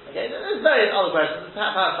 Okay, there's various other questions.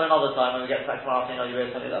 Perhaps for another time when we get back to our thing,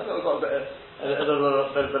 we've got a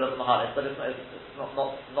little bit of mahalis, but it's not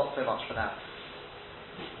so much for now.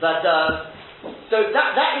 But so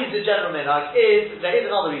that is the general minhag. There is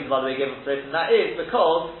another reason, by the way, given for it, and that is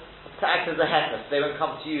because to act as a heter, they won't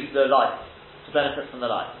come to use the light to benefit from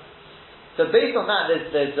the light. So based on that,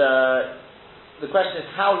 there's the question is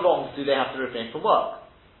how long do they have to refrain from work?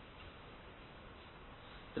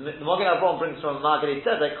 The Magen Avraham brings from Margaret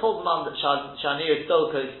says that Kol Zman that Shanir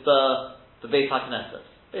Stolkos the Beit HaKnesset,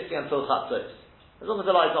 basically until Chatzos, as long as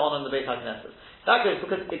the lights are on in the Beit HaKnesset. That goes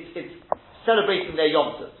because it's celebrating their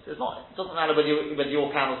Yom Tov. It doesn't matter whether your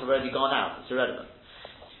candles have already gone out. It's irrelevant.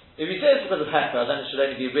 If you say it's because of Hefer, then it should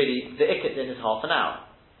only be really the Ikket din is half an hour.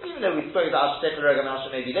 Even though we spoke about Ashtek and Regam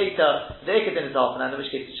maybe later, the Ikket din is half an hour, in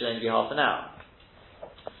which case it should only be half an hour.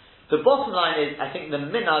 The bottom line is, I think the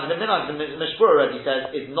minhag, the Mishpur already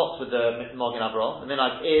says, is not with the Magen Avraham. The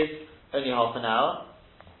minhag is only half an hour.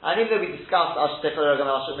 And even though we discussed Ashtek and Regam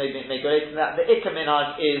maybe make related to that, the Ikket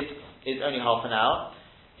minhag is only half an hour.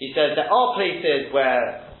 He says there are places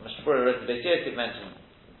where Mishpur already mentioned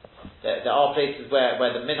there are places where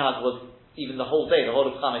the minhag was even the whole day, the whole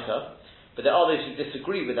of Chanukah, but there are those who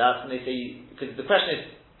disagree with that, and they say, because the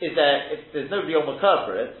question is there, if there's no real makar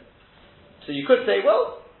for it, so you could say,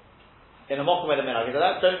 well, in a mokum with a minhag,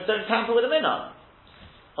 don't tamper with a minhag.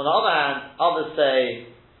 On the other hand, others say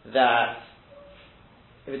that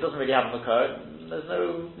if it doesn't really have a makar, there's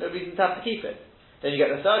no reason to have to keep it. Then you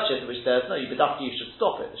get the third shit, which says, no, you should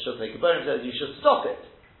stop it. The Shulchan Aruch says you should stop it.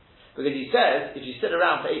 Because he says, if you sit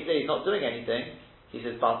around for 8 days not doing anything, he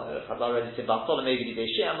says, maybe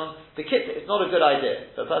the kit, it's not a good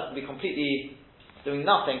idea. For a person to be completely doing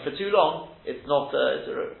nothing for too long, it's not, it's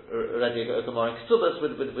already a Gemara in Ksubas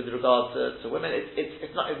with regard to women,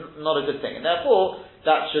 it's not a good thing. And therefore,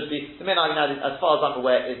 that should be, the minhag, as far as I'm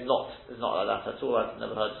aware, is not like that at all. I've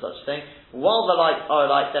never heard of such a thing. While the lights are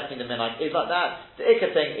alike, definitely the minhag is like that. The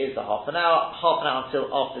ikka thing is the half an hour until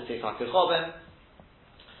after Tzeit HaKechovim.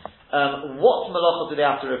 What malacha do they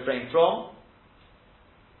have to refrain from?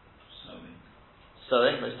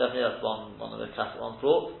 Sewing, most definitely, that's one of the classic ones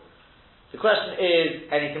brought. The question is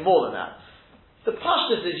anything more than that. The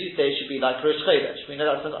pashtus, as you say, should be like Rosh Chodesh. We know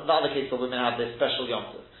that's the other case where women have this special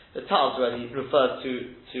Yom Tov. The Taz already refers to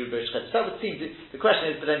Rosh Chodesh. That would seem to, the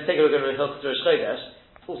question is, but then take a look at Rosh Chodesh.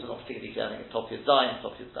 It's also not particularly clear. I think it's Top Yud Zayin.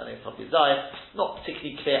 Not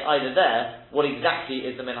particularly clear either there what exactly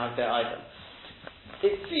is the minhag there either.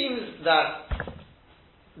 It seems that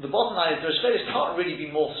the bottom line is Rosh Chodesh can't really be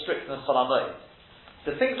more strict than Chol HaMoed.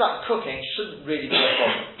 So things like cooking shouldn't really be a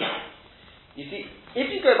problem. You see, if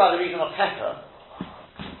you go by the reason of Heka,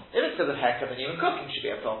 if it's because of Heka, then even cooking should be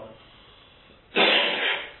a problem.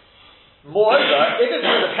 Moreover, if it's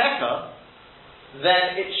because of Heka,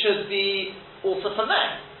 then it should be also for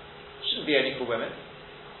men. It shouldn't be only for women.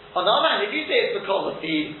 On the other hand, if you say it's because of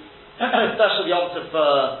the special Yom Tov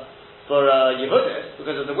for Yehudis,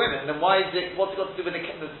 because of the women, then why is it, what's it got to do with the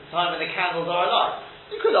time when the candles are alive?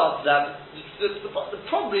 You could answer that.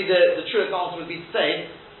 Probably the truest answer would be to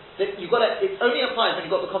say that it only applies when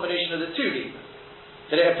you've got the combination of the two reasons.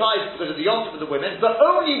 That it applies because of the Yom Tov of the women, but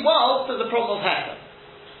only whilst there's a problem of Heka.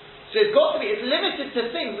 So it's limited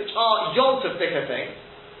to things which are Yom Tov thicker things.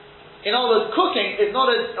 In other words, cooking is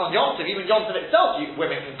not on Yom Tov, even Yom Tov itself,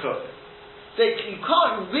 women can cook. So you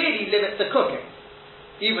can't really limit the cooking.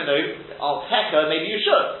 Even though, Heka, maybe you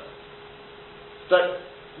should. But,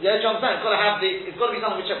 yeah, John Stan, it's got to be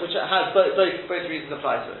something which has both reasons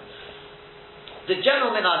apply to it. The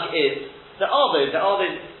general minhag is, there are those,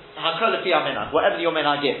 Hakol Lefi HaMinhag, whatever your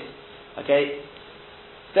minhag is. Okay?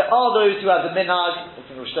 There are those who have the minhag, I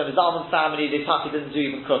think Rosh Hashanah Zalman's family, they didn't do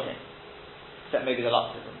even cooking. Except maybe the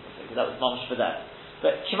Luxors, because that was mamash for them.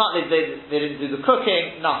 But Kimat, they didn't do the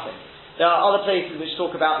cooking, nothing. There are other places which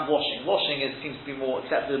talk about washing. Washing seems to be more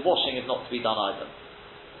accepted. Washing is not to be done either.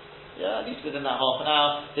 Yeah, at least within that half an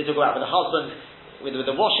hour. They talk about with the husband, with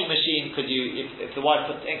the washing machine, if the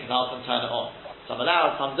wife puts it in, can the husband turn it on? Some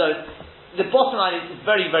allowed, some don't. The bottom line is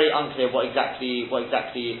very, very unclear what exactly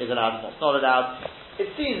is allowed and what's not allowed.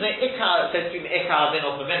 It seems that Ikar, it says between Ikar and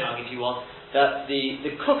of a minhag, if you want, that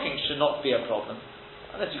the cooking should not be a problem.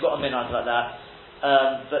 Unless you've got a minhag like that.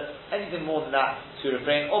 But anything more than that to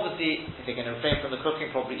refrain. Obviously, if they can refrain from the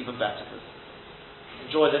cooking, probably even better.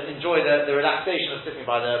 Enjoy the relaxation of sitting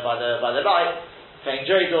by the light, playing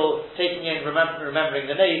dreidel, taking in, remembering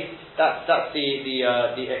the name. That's the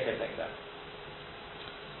ikar thing there.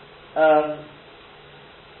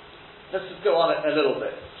 Let's just go on a little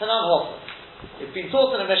bit. Tanan Hoffman. It's been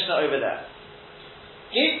taught in a Mishnah over there.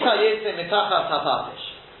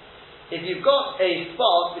 If you've got a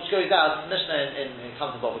spark which goes out, Mishnah in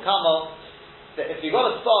comes in Bava Kama, if you've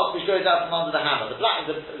got a spark which goes out from under the hammer, the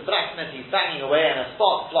blacksmith is banging away and a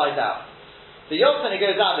spark flies out. The Yom when it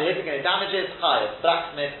goes out, the hitting and it damages, chayav.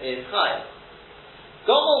 Blacksmith is chayav.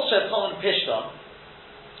 Gomel sheton pishton.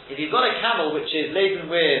 If you've got a camel which is laden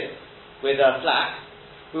with flax,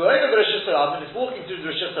 who over the Rosh Hashanah is walking through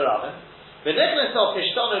the Rosh Hashanah, and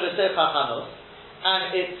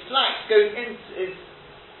its flax it's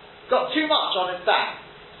got too much on its back,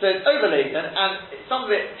 so it's overladen, and some of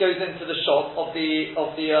it goes into the shop of the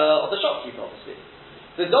shopkeeper, obviously.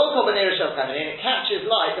 The dog of an Eresh coming in, it catches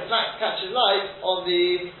light. The flax catches light on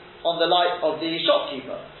the light of the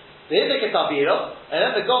shopkeeper. The Hiddik Tabira, and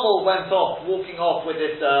then the Gomel went off, walking off with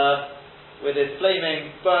its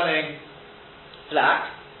flaming, burning flax,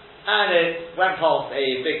 and it went past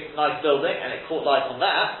a big, nice building, and it caught light on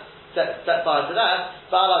that, set fire to that.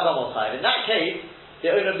 Ba'ala Gomel chayav. In that case,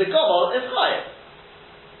 the owner of the Gomel is chayav,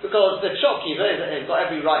 because the shopkeeper has got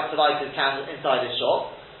every right to light his candle inside his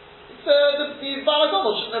shop. So the Ba'ala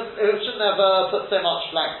Gomel shouldn't have put so much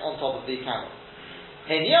flax on top of the candle.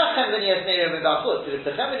 But if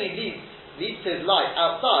the chemini leads his light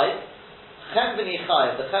outside, the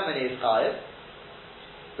chemini is chayav,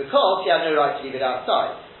 because he had no right to leave it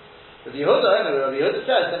outside. Rabbi Yehuda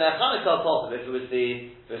says, then Chanukah possible. If it was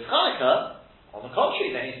Chanukah, on the contrary,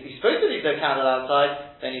 then he's supposed to leave the candle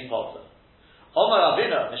outside, then he's possible. Omar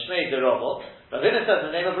Ravina, Mishmei de Robo. Ravina says in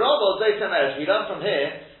the name of Robo, we learn from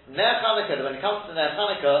here, Ner Chanukah, that when it comes to Ner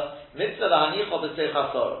Chanukah, mitzvah lahanicho b'tzei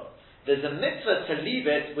chasoro. There's a mitzvah to leave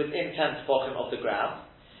it within 10 tefachim of the ground.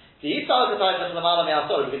 Because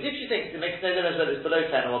if you think it makes no difference whether it's below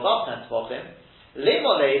 10 or above 10 tefachim, let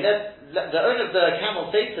the owner of the camel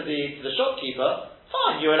say to the shopkeeper,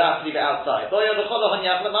 fine, you're allowed to leave it outside. You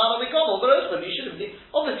should have,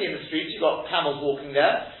 obviously in the streets you've got camels walking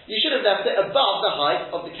there, you should have left it above the height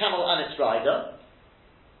of the camel and its rider.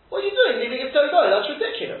 What are you doing, leaving it so low? That's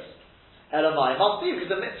ridiculous. Elamai must be, because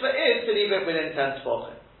the mitzvah is to leave it within 10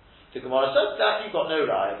 tefachim. The Gemara says that you've got no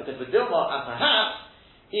raya, because with Dilma, and perhaps,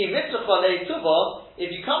 if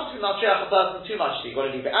you come to Matriach a person too much, you've got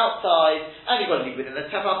to leave it outside, and you've got to leave it within the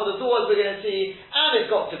tefach of the doors we're going to see, and it's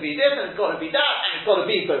got to be this, and it's got to be that, and it's got to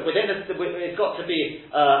be, but it's got to be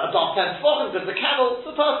above 10 tefachim, because the camel,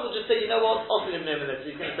 the person will just say, you know what, I'll see him in a minute, so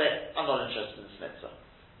he's going to say, I'm not interested in this mitzvah.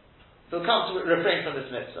 So he'll come to refrain from this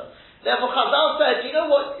mitzvah. Therefore Chazal said, you know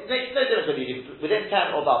what, it makes no difference whether you leave within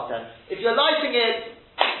 10 or above 10. If you're lighting it,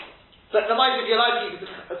 but the mind if you're lighting it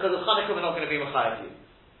because of Chanukah, we're not going to be mechayev you.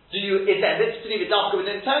 Is there a mitzvah to leave it darker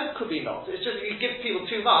within 10? Could be not. It's just if you give people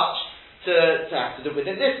too much to have to do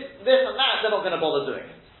within this and that, they're not going to bother doing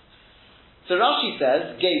it. So Rashi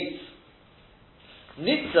says, gates,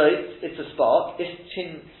 nitzot, it's a spark,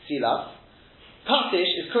 istin silas, patish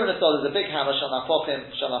is kuranasol, is a big hammer,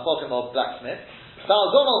 shanafokim or blacksmith,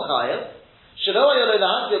 ba'algon al chayel, shelo ayolo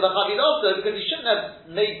lahantil b'chavil also, because he shouldn't have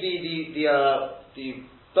made the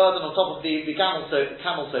burden on top of the camel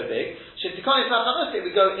so big, shetikoni fachanus, it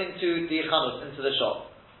would go into the chanus, into the shop.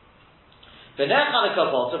 The ner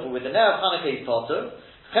Chanukah potter, but with the ner of Chanukah he's potter,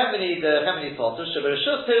 the Chemini potter,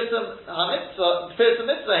 shebereshus pirsum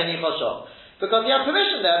mitzvah heni chashov. Because he had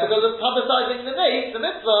permission there, because of publicizing the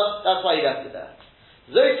mitzvah, that's why he left it there.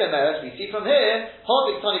 Zoy Femeres, we see from here,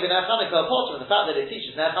 Hodik Tony b'ner Chanukah potter, and the fact that it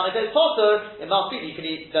teaches ner Chanukah is potter, it must be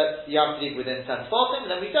that you have to leave within 10 tefachim,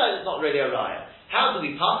 and then we said it's not really a raya. How do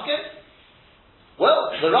we pass it?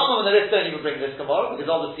 Well, the Rambam and the Ritz don't even bring this Gemara,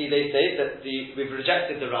 because obviously they say that we've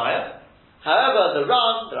rejected the raya. However, the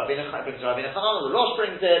Ram, the Rabbi Nechanan, the Rosh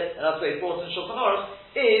brings it, and that's what he brought in Shulchan Aruch,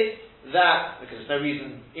 is that, because there's no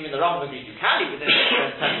reason, even the Ram agrees you can leave within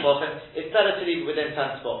 10 tefachim, it's better to leave it within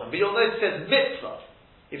 10 tefachim. But you'll notice it says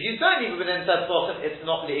mitzvah. If you don't leave it within 10 tefachim, it's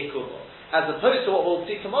not li'ikubah. As opposed to what we'll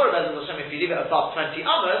see tomorrow, if you leave it above 20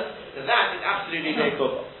 amas, then that is absolutely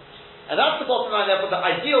li'ikubah. And that's the bottom line there, but the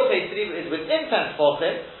ideal place to leave it is within 10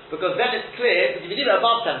 tefachim, because then it's clear, because if you leave it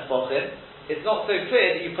above 10 tefachim, it's not so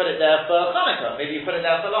clear that you put it there for Chanukah, maybe you put it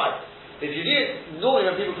there for light. If you do, normally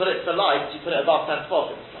when people put it for light, you put it above 10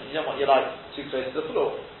 tefachim. You don't want your light too close to the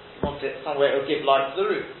floor. You want it somewhere it will give light to the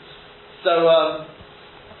roof. So,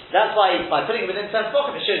 that's why by putting it within 10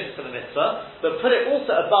 tefachim, it shows it's for the mitzvah, but put it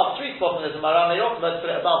also above 3 tefachim, there's a Maran Yochma,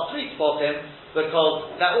 put it above 3 tefachim,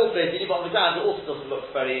 because that also, if you leave it on the ground, it also doesn't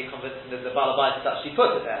look very convincing that the Baal Habayis has actually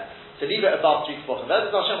put it there. So leave it above 3 tefachim.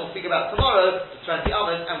 That's what Hashem will speak about tomorrow, the 20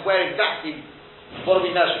 amas, and where exactly, what are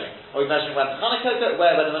we measuring? Are we measuring where the Chanukah,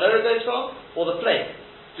 where the menorah goes from, or the flame?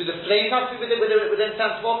 Do the flames have to be within 10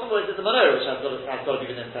 tefachim, or is it the menorah which has got to be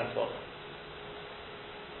within 10 tefachim?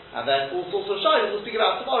 And then all sorts of shaylas we'll speak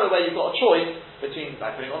about tomorrow, where you've got a choice between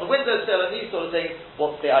like putting it on the windowsill and these sort of things.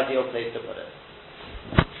 What's the ideal place to put it?